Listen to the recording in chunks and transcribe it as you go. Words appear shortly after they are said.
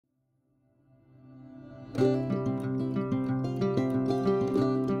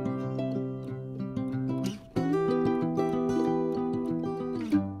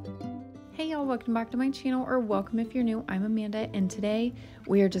Welcome back to my channel, or welcome if you're new. I'm Amanda, and today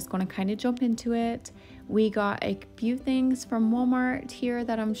we are just going to kind of jump into it. We got a few things from Walmart here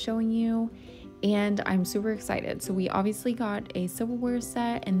that I'm showing you, and I'm super excited. So we obviously got a silverware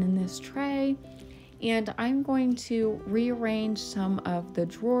set and then this tray, and I'm going to rearrange some of the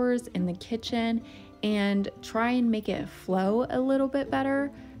drawers in the kitchen and try and make it flow a little bit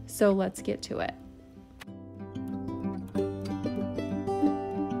better. So let's get to it.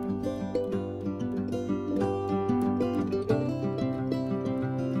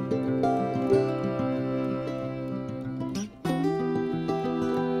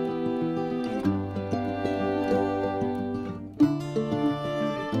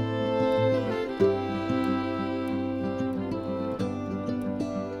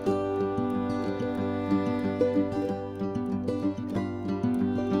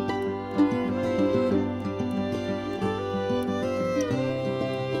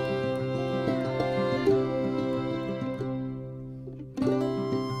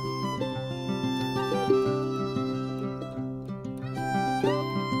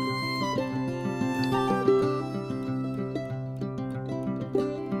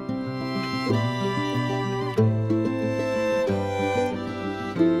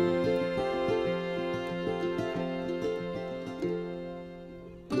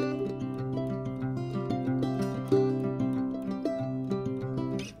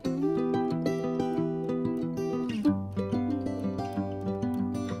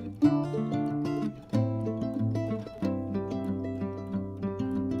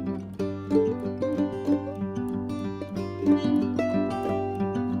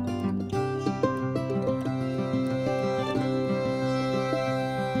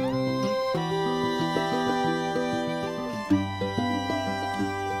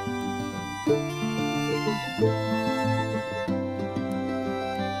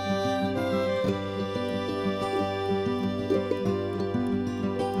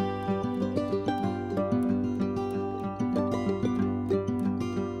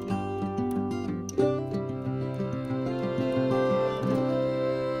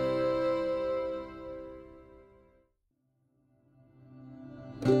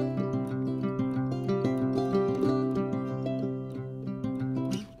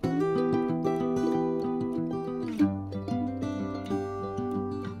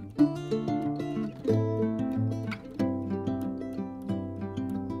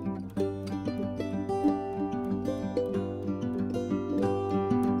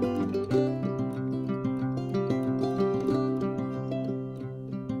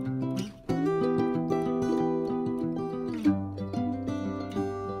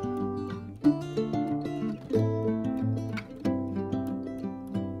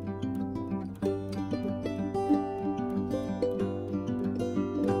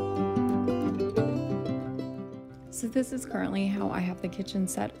 So this is currently how I have the kitchen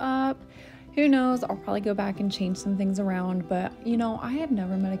set up. Who knows, I'll probably go back and change some things around, but you know, I have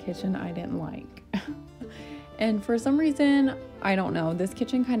never met a kitchen I didn't like. And for some reason, I don't know, this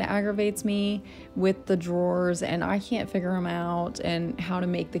kitchen kind of aggravates me with the drawers, and I can't figure them out and how to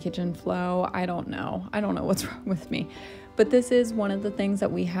make the kitchen flow. I don't know what's wrong with me. But this is one of the things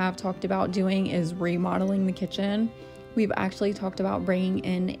that we have talked about doing, is remodeling the kitchen. We've actually talked about bringing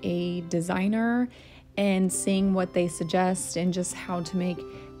in a designer and seeing what they suggest and just how to make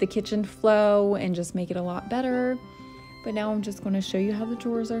the kitchen flow and just make it a lot better. But now I'm just going to show you how the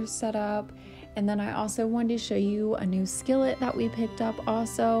drawers are set up. And then I also wanted to show you a new skillet that we picked up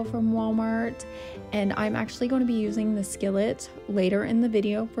also from Walmart. And I'm actually going to be using the skillet later in the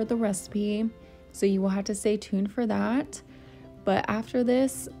video for the recipe, so you will have to stay tuned for that. But after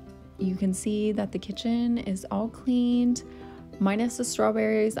this, you can see that the kitchen is all cleaned, minus the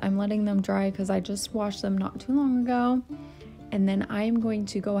strawberries. I'm letting them dry because I just washed them not too long ago. And then I'm going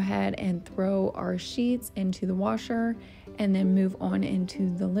to go ahead and throw our sheets into the washer and then move on into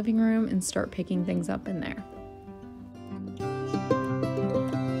the living room and start picking things up in there.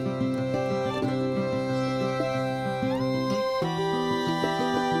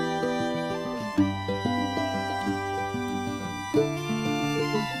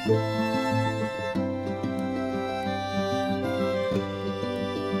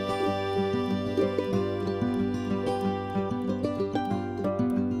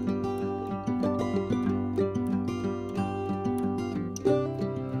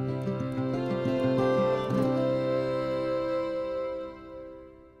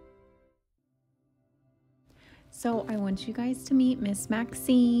 I want you guys to meet Miss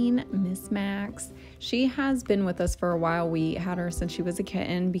Maxine, Miss Max. She has been with us for a while. We had her since she was a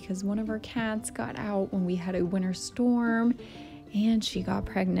kitten because one of our cats got out when we had a winter storm and she got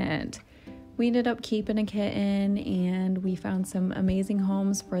pregnant. We ended up keeping a kitten and we found some amazing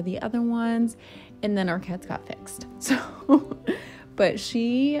homes for the other ones, and then our cats got fixed. But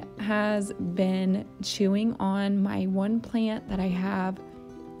she has been chewing on my one plant that I have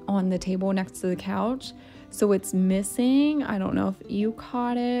on the table next to the couch. So it's missing. I don't know if you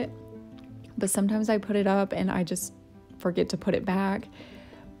caught it, but sometimes I put it up and I just forget to put it back.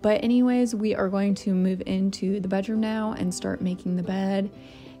 But anyways, we are going to move into the bedroom now and start making the bed.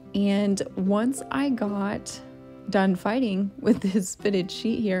 And once I got done fighting with this fitted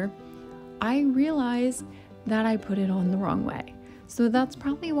sheet here, I realized that I put it on the wrong way. So that's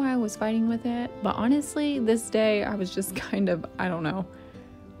probably why I was fighting with it. But honestly, this day I was just kind of, I don't know,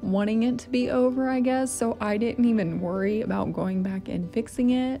 wanting it to be over, I guess. So I didn't even worry about going back and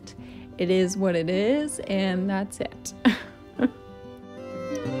fixing it. It is what it is, and that's it.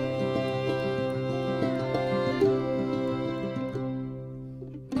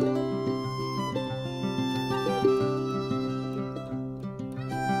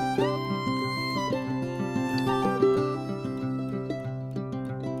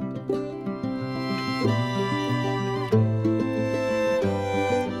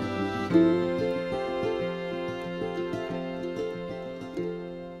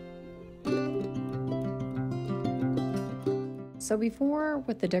 So before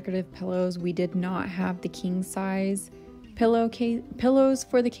with the decorative pillows, we did not have the king size pillows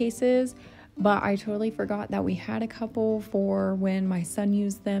for the cases, but I totally forgot that we had a couple for when my son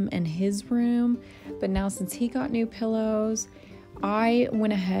used them in his room. But now since he got new pillows, I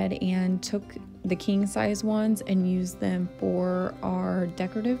went ahead and took the king size ones and used them for our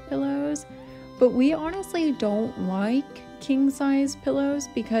decorative pillows. But we honestly don't like king size pillows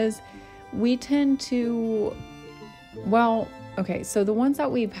because we tend to, well, okay, so the ones that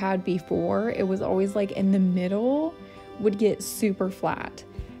we've had before, it was always like in the middle would get super flat.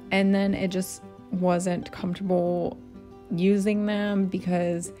 And then it just wasn't comfortable using them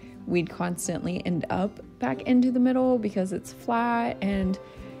because we'd constantly end up back into the middle because it's flat. And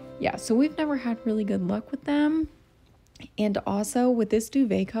yeah, so we've never had really good luck with them. And also with this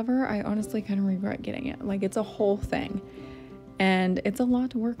duvet cover, I honestly kind of regret getting it. Like, it's a whole thing and it's a lot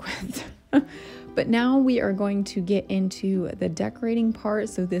to work with. But now we are going to get into the decorating part.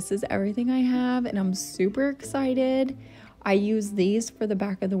 So this is everything I have and I'm super excited. I use these for the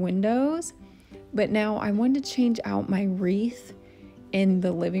back of the windows, but now I wanted to change out my wreath in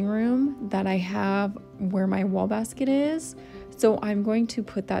the living room that I have where my wall basket is. So I'm going to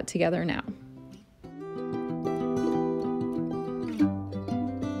put that together now.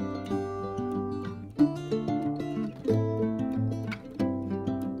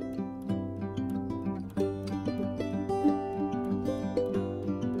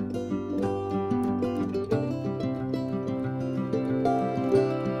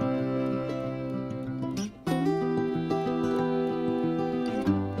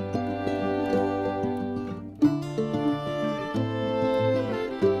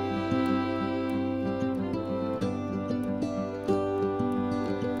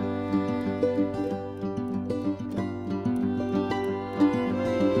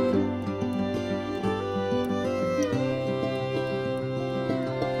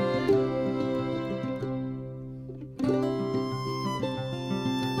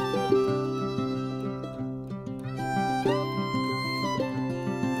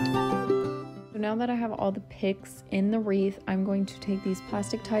 Now that I have all the picks in the wreath, I'm going to take these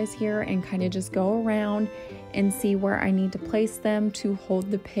plastic ties here and kind of just go around and see where I need to place them to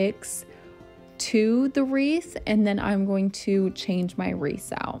hold the picks to the wreath, and then I'm going to change my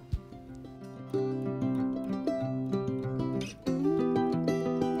wreaths out.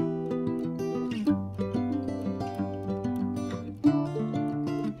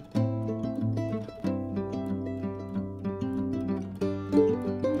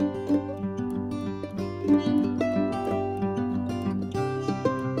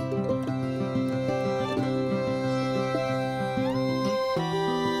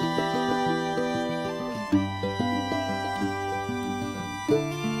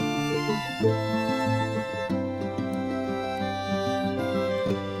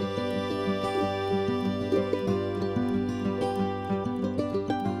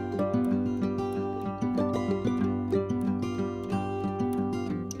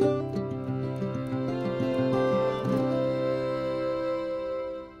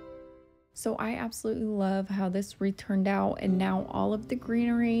 So I absolutely love how this wreath turned out, and now all of the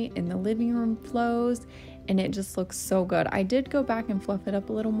greenery in the living room flows and it just looks so good. I did go back and fluff it up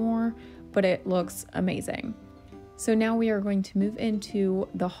a little more, but it looks amazing. So now we are going to move into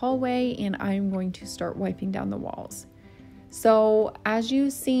the hallway, and I'm going to start wiping down the walls. So as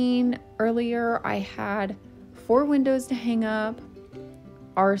you've seen earlier, I had 4 windows to hang up,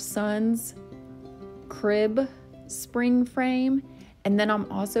 our son's crib spring frame, and then I'm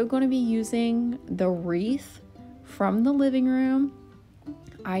also going to be using the wreath from the living room.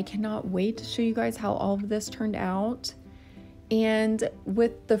 I cannot wait to show you guys how all of this turned out. And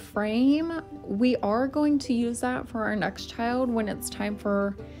with the frame, we are going to use that for our next child when it's time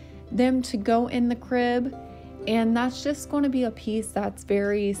for them to go in the crib. And that's just going to be a piece that's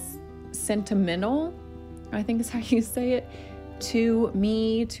very sentimental, I think is how you say it, to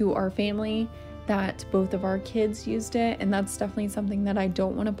me, to our family, that both of our kids used it. And that's definitely something that I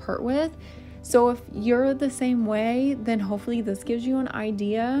don't want to part with. So if you're the same way, then hopefully this gives you an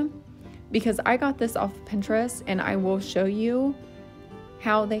idea, because I got this off Pinterest, and I will show you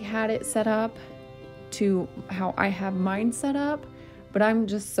how they had it set up to how I have mine set up. But I'm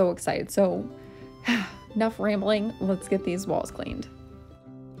just so excited. So enough rambling, let's get these walls cleaned.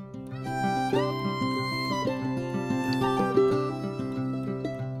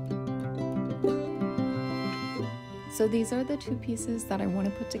 So these are the 2 pieces that I want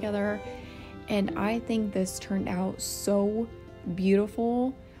to put together, and I think this turned out so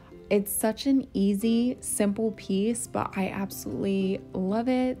beautiful. It's such an easy, simple piece, but I absolutely love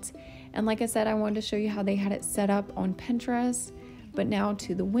it. And like I said, I wanted to show you how they had it set up on Pinterest, but now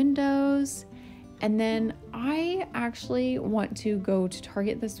to the windows. And then I actually want to go to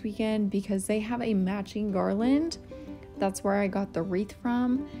Target this weekend because they have a matching garland. That's where I got the wreath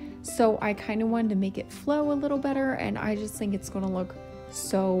from. So I kind of wanted to make it flow a little better, and I just think it's going to look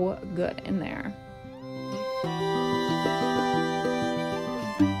so good in there.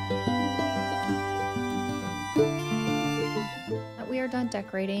 We are done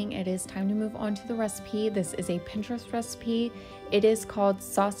decorating. It is time to move on to the recipe. This is a Pinterest recipe. It is called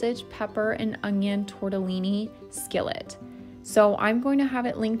sausage, pepper, and onion tortellini skillet. So I'm going to have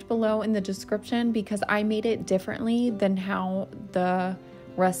it linked below in the description because I made it differently than how the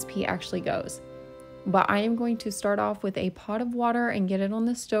recipe actually goes. But I am going to start off with a pot of water and get it on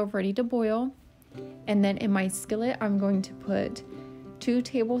the stove ready to boil. And then in my skillet, I'm going to put 2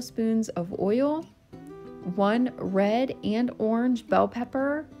 tablespoons of oil, 1 red and orange bell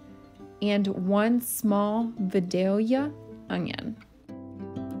pepper, and 1 small Vidalia onion.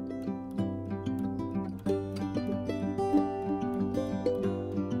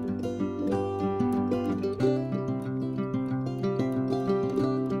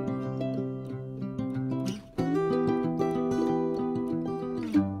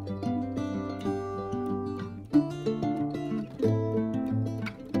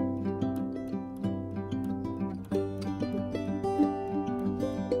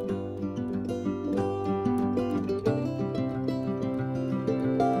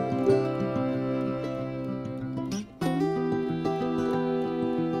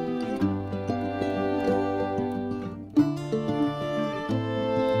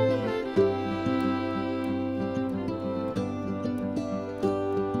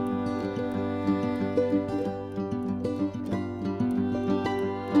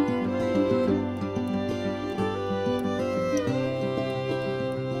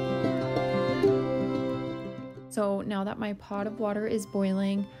 So now that my pot of water is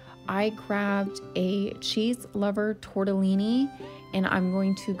boiling, I grabbed a cheese lover tortellini, and I'm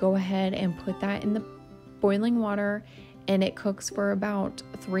going to go ahead and put that in the boiling water, and it cooks for about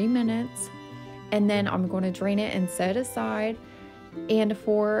 3 minutes. And then I'm going to drain it and set it aside. And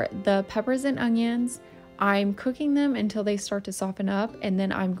for the peppers and onions, I'm cooking them until they start to soften up, and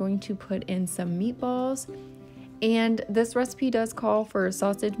then I'm going to put in some meatballs. And this recipe does call for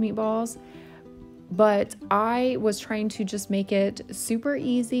sausage meatballs, but I was trying to just make it super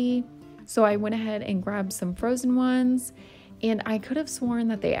easy. So I went ahead and grabbed some frozen ones, and I could have sworn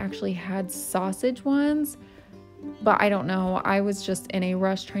that they actually had sausage ones, but I don't know. I was just in a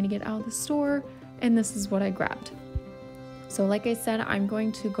rush trying to get out of the store, and this is what I grabbed. So like I said, I'm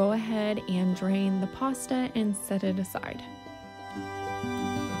going to go ahead and drain the pasta and set it aside.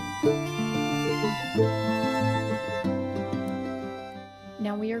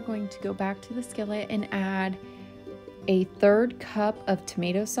 Now we are going to go back to the skillet and add a 1/3 cup of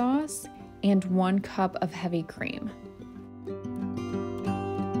tomato sauce and 1 cup of heavy cream.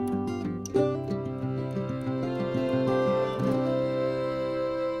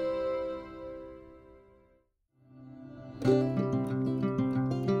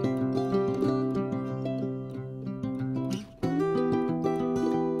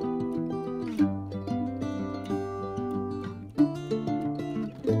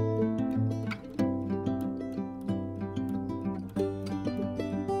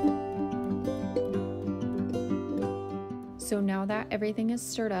 So now that everything is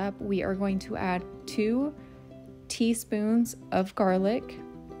stirred up, we are going to add 2 teaspoons of garlic.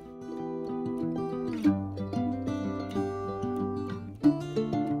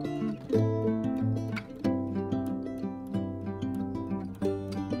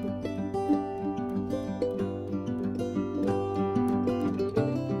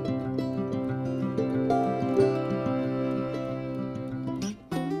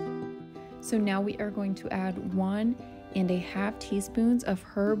 So now we are going to add 1.5 teaspoons of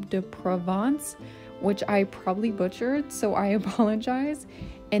herb de Provence, which I probably butchered, so I apologize.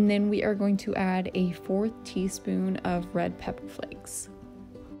 And then we are going to add a 1/4 teaspoon of red pepper flakes.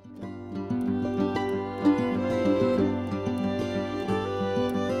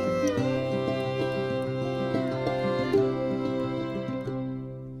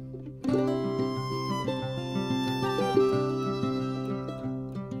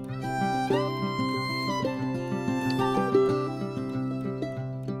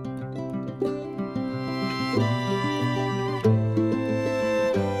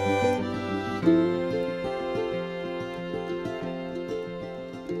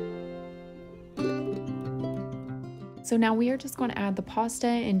 So now we are just going to add the pasta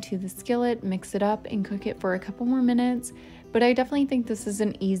into the skillet, mix it up, and cook it for a couple more minutes. But I definitely think this is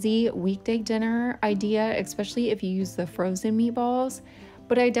an easy weekday dinner idea, especially if you use the frozen meatballs.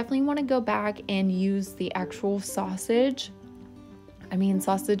 But I definitely want to go back and use the actual sausage. I mean,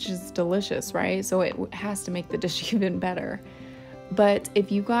 sausage is delicious, right? So it has to make the dish even better. But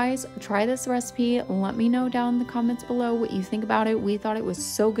if you guys try this recipe, let me know down in the comments below what you think about it. We thought it was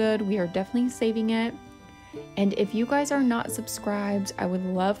so good. We are definitely saving it. And if you guys are not subscribed, I would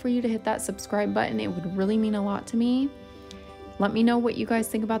love for you to hit that subscribe button. It would really mean a lot to me. Let me know what you guys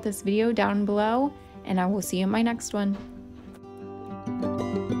think about this video down below, and I will see you in my next one.